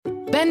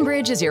Ben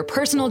Bridge is your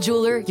personal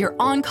jeweler, your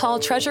on-call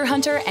treasure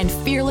hunter, and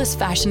fearless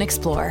fashion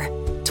explorer.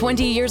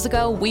 20 years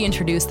ago, we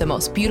introduced the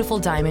most beautiful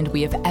diamond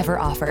we have ever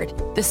offered.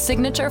 The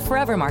signature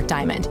Forevermark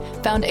diamond,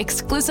 found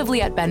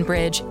exclusively at Ben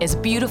Bridge, is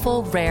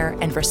beautiful, rare,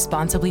 and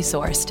responsibly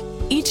sourced.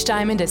 Each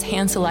diamond is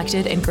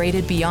hand-selected and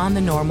graded beyond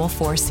the normal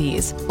 4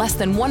 Cs. Less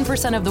than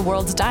 1% of the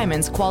world's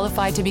diamonds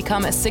qualify to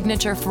become a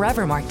signature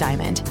Forevermark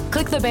diamond.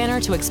 Click the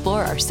banner to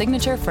explore our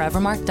signature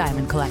Forevermark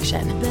diamond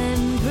collection.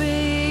 Ben Bridge.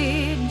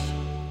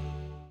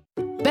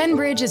 Ben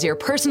Bridge is your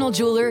personal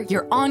jeweler,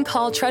 your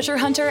on-call treasure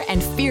hunter,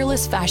 and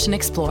fearless fashion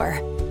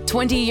explorer.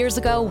 20 years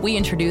ago, we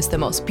introduced the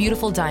most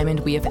beautiful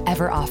diamond we have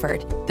ever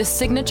offered. The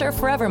signature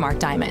Forevermark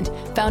diamond,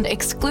 found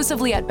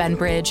exclusively at Ben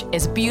Bridge,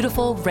 is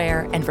beautiful,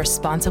 rare, and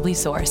responsibly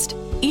sourced.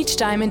 Each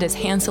diamond is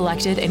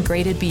hand-selected and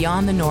graded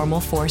beyond the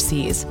normal 4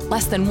 Cs.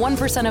 Less than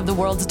 1% of the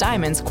world's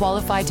diamonds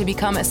qualify to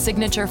become a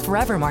signature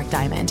Forevermark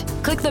diamond.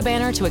 Click the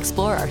banner to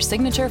explore our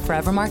signature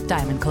Forevermark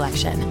diamond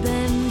collection.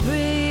 Ben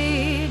Bridge.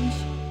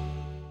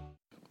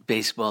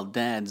 Baseball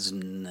Dad's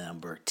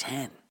number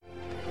 10.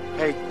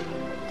 Hey,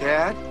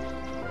 Dad?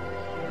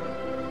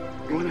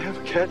 You want to have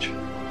a catch?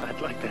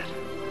 I'd like that.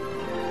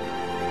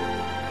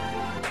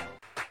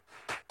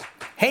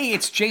 Hey,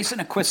 it's Jason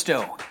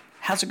Acquisto.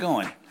 How's it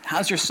going?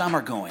 How's your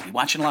summer going? You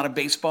watching a lot of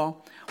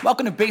baseball?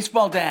 Welcome to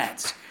Baseball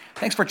Dads.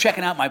 Thanks for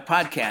checking out my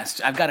podcast.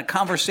 I've got a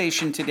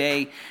conversation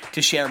today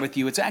to share with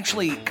you. It's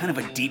actually kind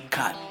of a deep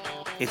cut.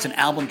 It's an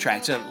album track.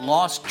 It's a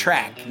lost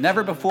track,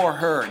 never before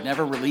heard,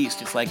 never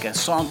released. It's like a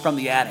song from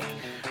the attic,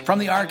 from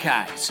the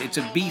archives. It's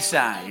a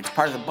B-side. It's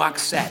part of the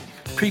box set,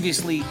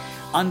 previously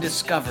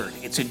undiscovered.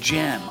 It's a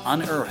gem,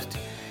 unearthed,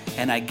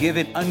 and I give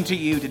it unto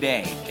you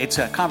today. It's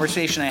a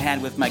conversation I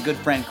had with my good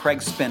friend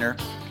Craig Spinner,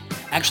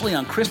 actually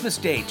on Christmas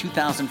Day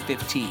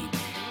 2015,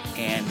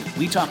 and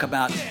we talk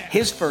about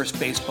his first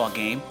baseball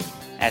game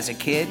as a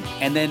kid,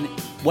 and then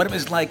what it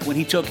was like when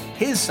he took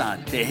his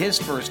son to his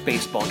first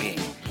baseball game.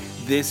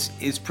 This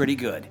is pretty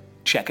good.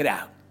 Check it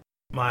out.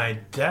 My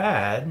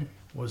dad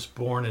was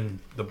born in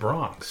the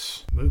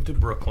Bronx, moved to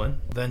Brooklyn,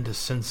 then to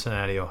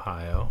Cincinnati,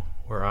 Ohio,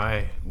 where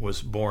I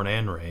was born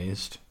and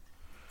raised.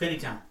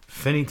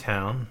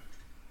 Finneytown,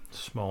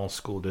 small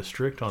school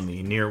district on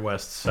the near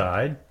west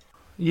side.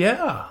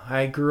 Yeah,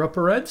 I grew up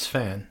a Reds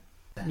fan.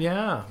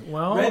 Yeah,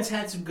 well... Reds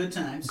had some good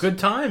times. Good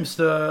times.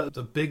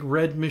 The big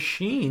red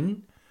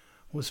machine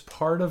was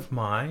part of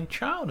my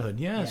childhood,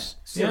 yes.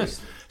 Yeah,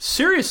 seriously. Yes,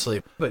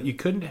 seriously. But you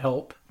couldn't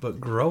help but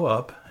grow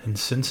up in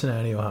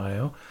Cincinnati,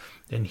 Ohio,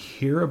 and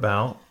hear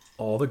about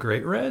all the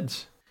great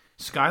Reds.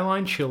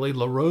 Skyline Chili,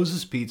 La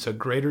Rosa's Pizza,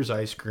 Grater's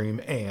Ice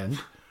Cream, and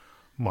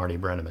Marty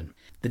Brenneman.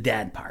 The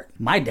dad part.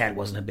 My dad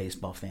wasn't a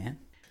baseball fan.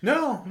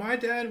 No, my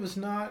dad was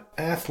not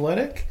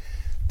athletic.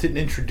 Didn't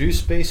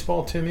introduce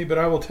baseball to me, but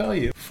I will tell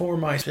you, for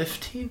my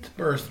 15th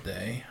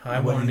birthday, I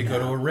wanted to go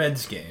to a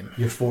Reds game.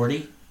 You're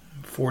 40?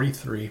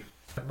 43.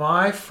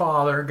 My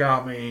father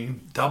got me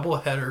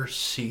doubleheader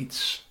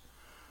seats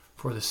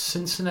for the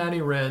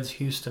Cincinnati Reds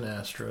Houston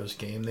Astros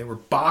game. They were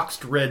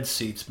boxed red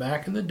seats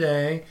back in the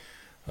day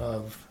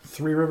of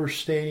Three River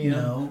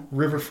Stadium,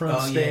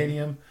 Riverfront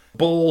Stadium,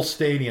 bowl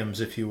stadiums,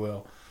 if you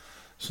will.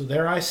 So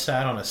there I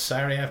sat on a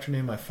Saturday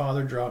afternoon. My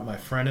father dropped my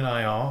friend and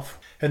I off.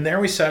 And there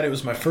we sat. It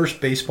was my first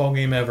baseball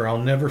game ever. I'll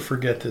never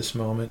forget this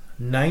moment.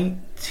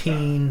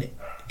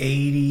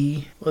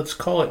 1980, let's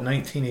call it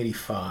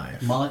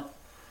 1985. Mullet?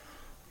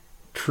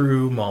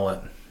 True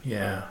mullet.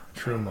 Yeah,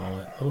 true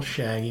mullet. A little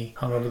shaggy,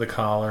 hung over the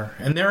collar.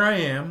 And there I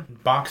am,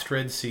 boxed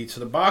red seats. So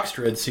the boxed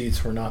red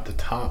seats were not the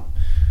top.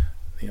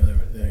 You know,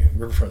 the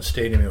Riverfront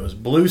Stadium, it was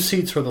blue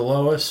seats were the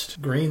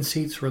lowest, green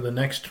seats were the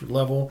next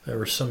level. There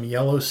were some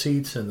yellow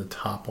seats, and the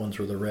top ones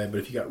were the red. But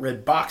if you got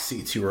red box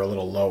seats, you were a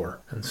little lower.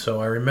 And so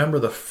I remember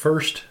the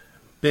first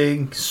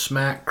big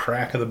smack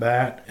crack of the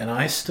bat, and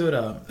I stood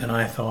up, and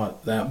I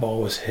thought that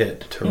ball was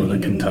hit to the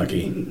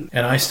Kentucky.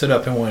 And I stood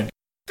up and went,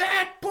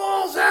 "That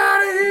ball's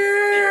out of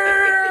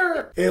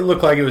here!" It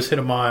looked like it was hit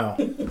a mile.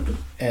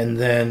 And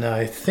then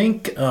I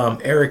think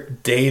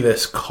Eric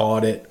Davis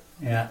caught it.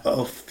 Yeah.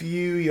 A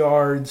few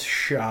yards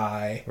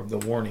shy of the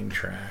warning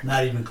track.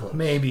 Not even close.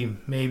 Maybe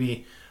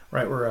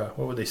right where,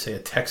 what would they say, a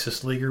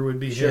Texas leaguer would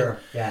be Sure,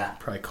 hit. yeah.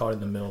 Probably caught it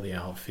in the middle of the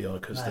outfield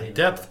because Not the even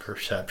depth close.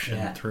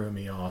 perception threw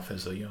me off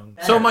as a young...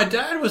 Yeah. So my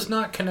dad was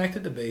not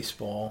connected to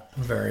baseball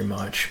very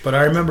much, but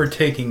I remember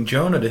taking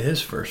Jonah to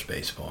his first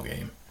baseball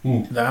game.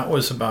 That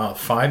was about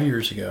 5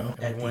 years ago.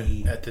 At We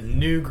went at the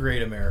new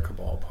Great America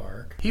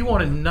Ballpark. He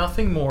wanted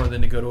nothing more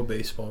than to go to a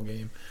baseball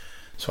game.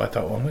 So I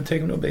thought, well, I'm going to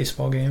take him to a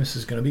baseball game. This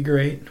is going to be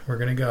great. We're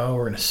going to go.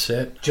 We're going to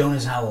sit.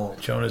 Jonah's how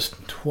old? Jonah's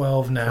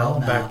 12 now.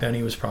 Back then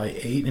he was probably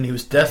 8, and he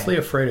was deathly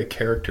afraid of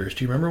characters.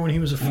 Do you remember when he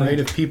was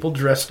afraid of people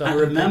dressed up? I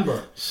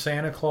remember.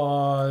 Santa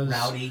Claus.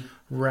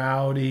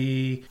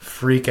 Rowdy.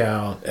 Freak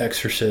out.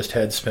 Exorcist,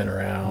 head spin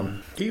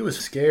around. He was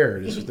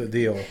scared is the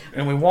deal.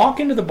 And we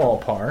walk into the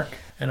ballpark,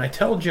 and I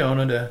tell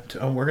Jonah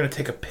we're going to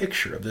take a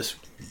picture of this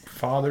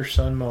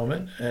father-son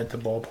moment at the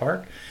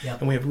ballpark. Yep.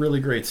 And we have really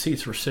great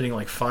seats. We're sitting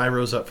like 5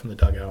 rows up from the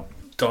dugout.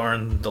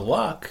 Darn the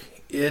luck.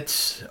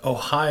 It's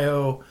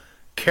Ohio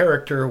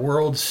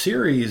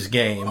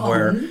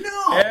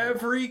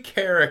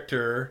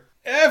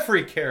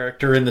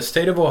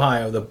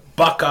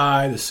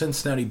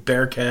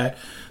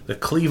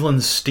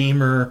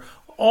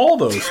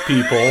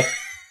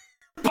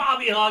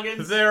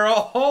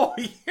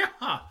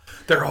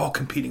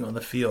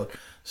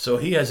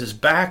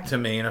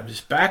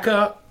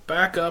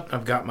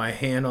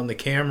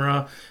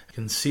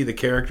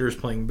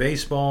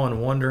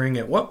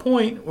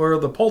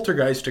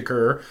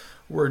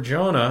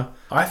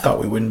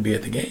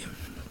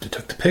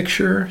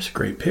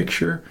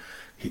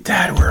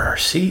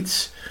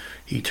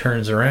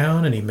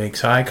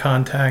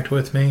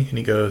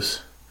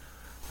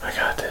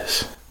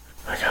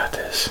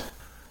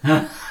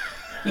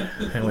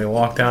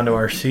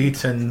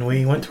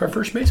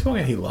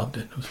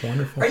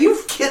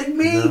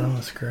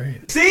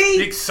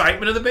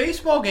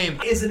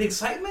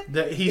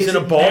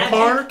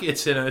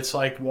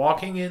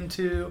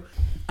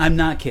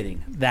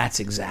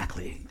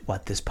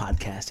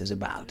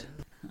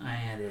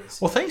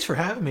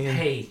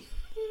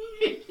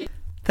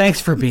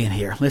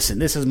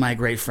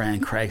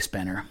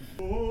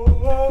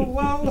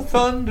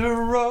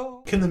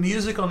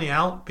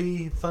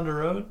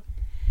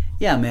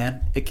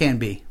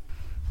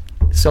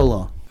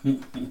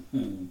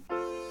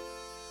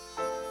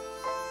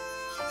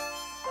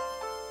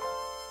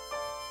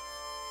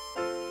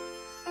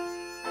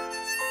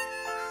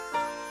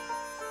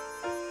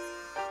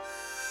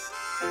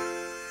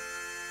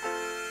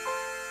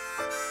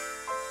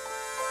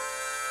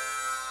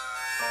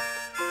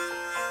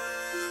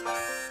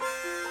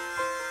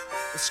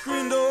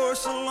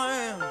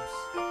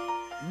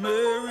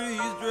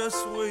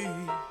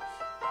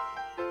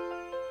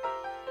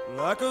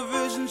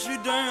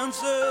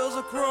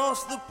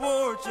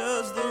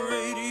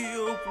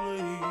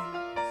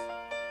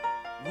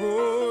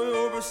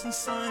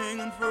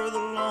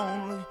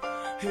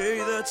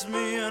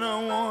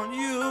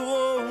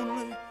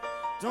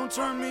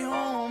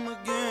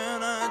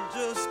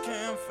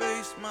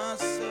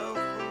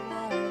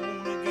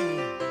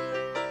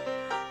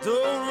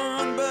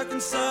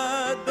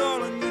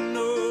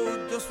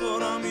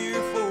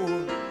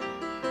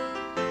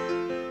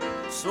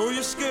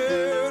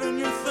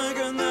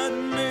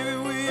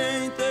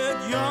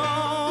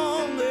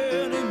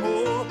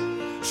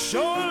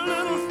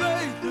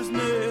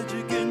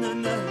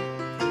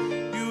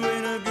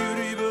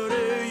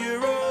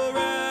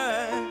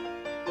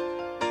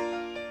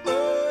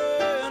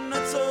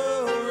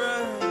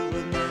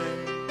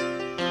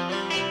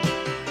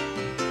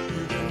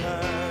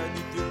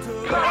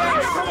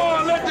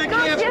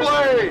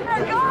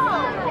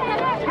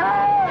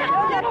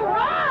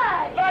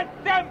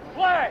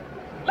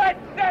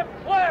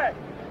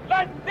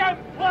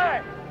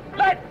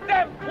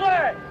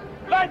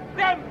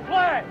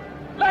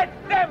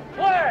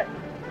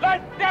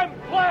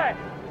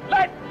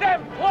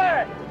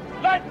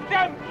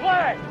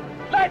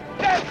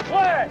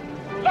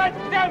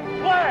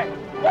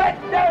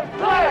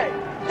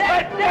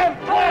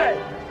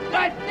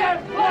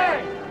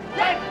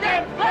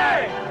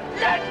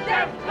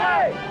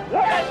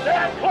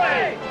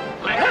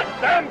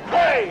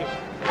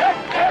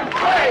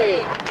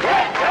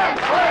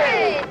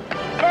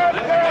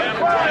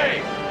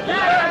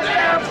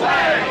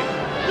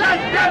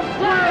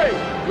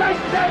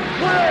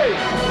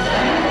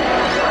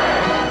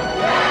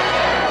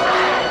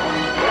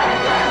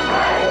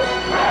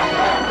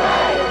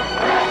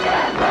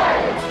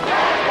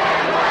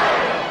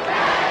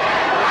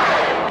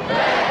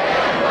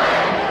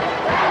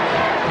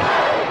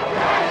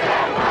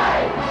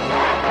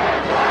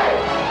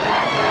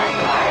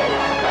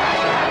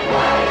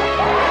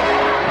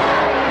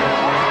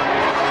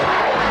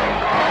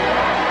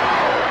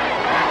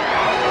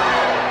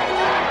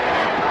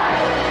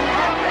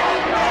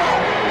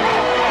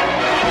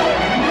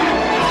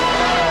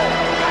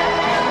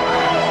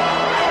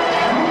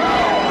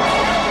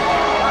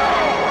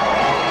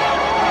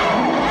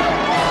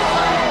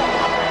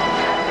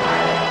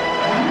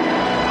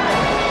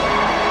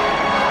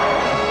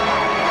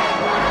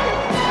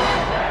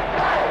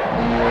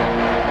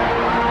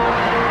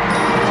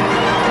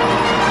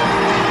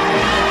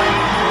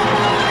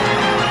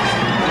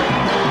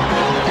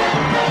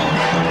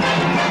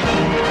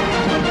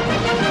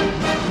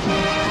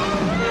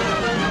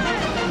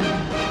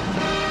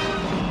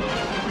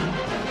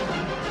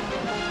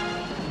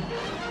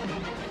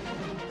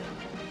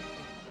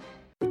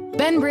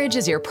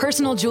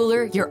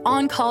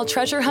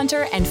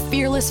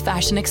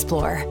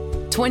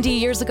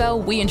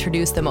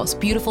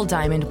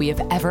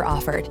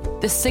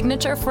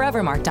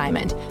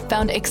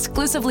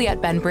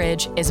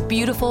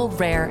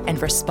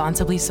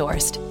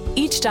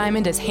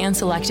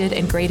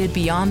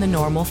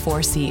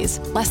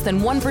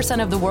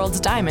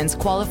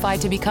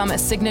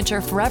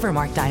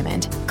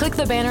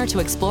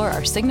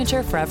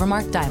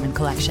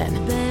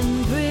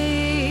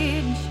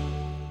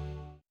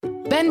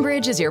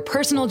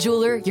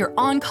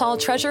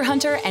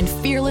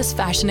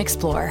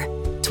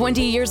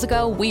 20 years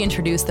ago, we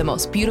introduced the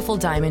most beautiful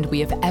diamond we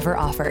have ever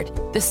offered.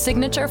 The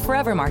signature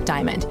Forevermark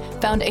diamond,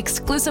 found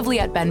exclusively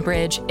at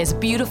Benbridge, is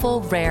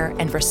beautiful, rare,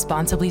 and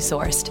responsibly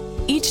sourced.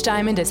 Each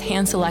diamond is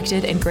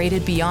hand-selected and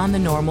graded beyond the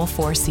normal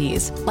 4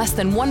 Cs. Less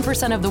than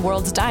 1% of the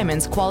world's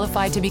diamonds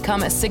qualify to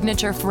become a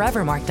signature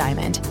Forevermark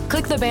diamond.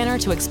 Click the banner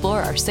to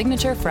explore our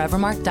signature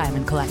Forevermark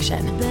diamond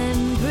collection.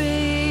 Benbridge.